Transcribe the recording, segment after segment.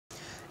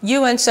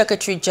UN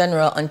Secretary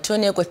General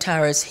Antonio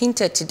Guterres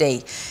hinted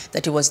today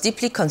that he was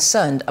deeply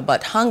concerned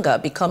about hunger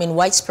becoming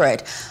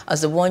widespread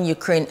as the war in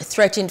Ukraine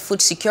threatened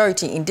food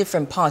security in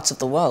different parts of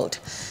the world.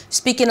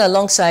 Speaking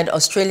alongside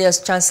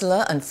Australia's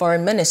Chancellor and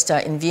Foreign Minister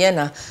in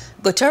Vienna,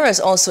 Guterres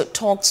also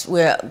talks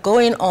were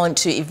going on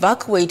to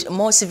evacuate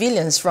more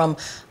civilians from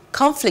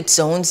conflict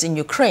zones in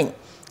Ukraine.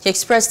 He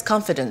expressed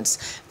confidence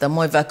that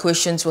more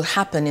evacuations will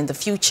happen in the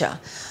future.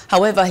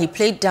 However, he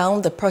played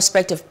down the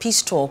prospect of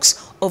peace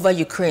talks over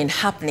Ukraine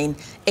happening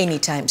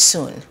anytime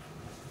soon.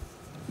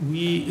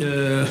 We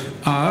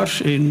are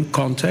in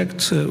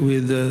contact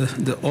with the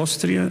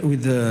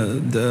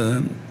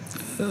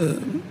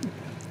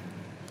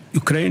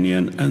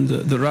Ukrainian and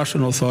the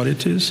Russian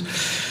authorities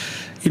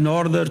in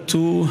order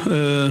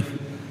to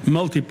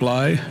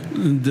multiply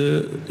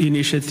the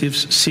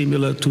initiatives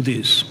similar to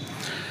this.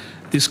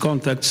 These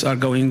contacts are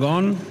going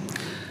on.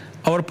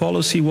 Our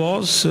policy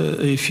was,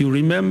 if you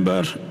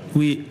remember,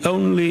 we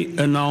only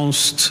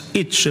announced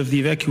each of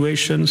the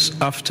evacuations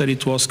after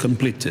it was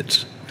completed.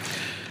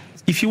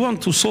 If you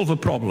want to solve a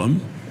problem,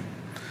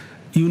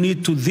 you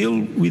need to deal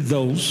with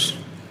those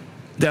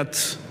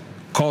that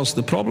cause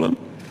the problem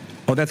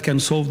or that can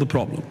solve the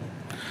problem.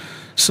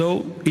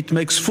 So it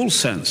makes full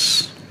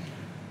sense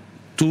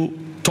to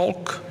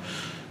talk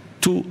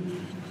to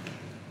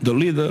the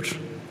leader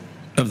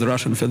of the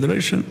Russian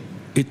Federation.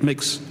 It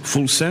makes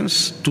full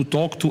sense to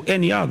talk to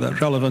any other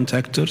relevant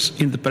actors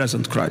in the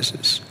present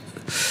crisis.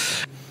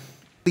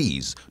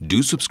 Please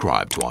do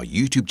subscribe to our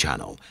YouTube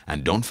channel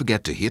and don't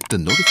forget to hit the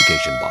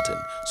notification button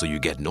so you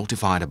get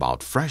notified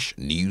about fresh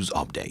news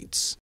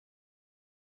updates.